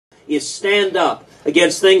is stand up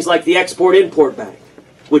against things like the Export-Import Bank,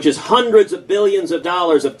 which is hundreds of billions of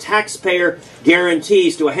dollars of taxpayer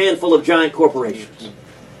guarantees to a handful of giant corporations.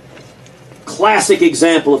 Classic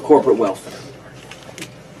example of corporate welfare.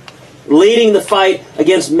 Leading the fight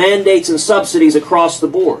against mandates and subsidies across the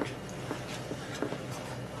board.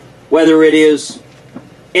 Whether it is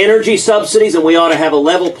energy subsidies, and we ought to have a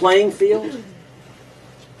level playing field.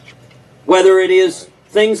 Whether it is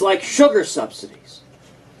things like sugar subsidies,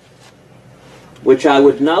 which I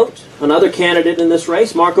would note, another candidate in this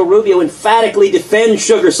race, Marco Rubio, emphatically defends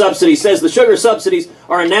sugar subsidies, says the sugar subsidies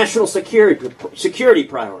are a national security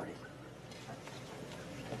priority.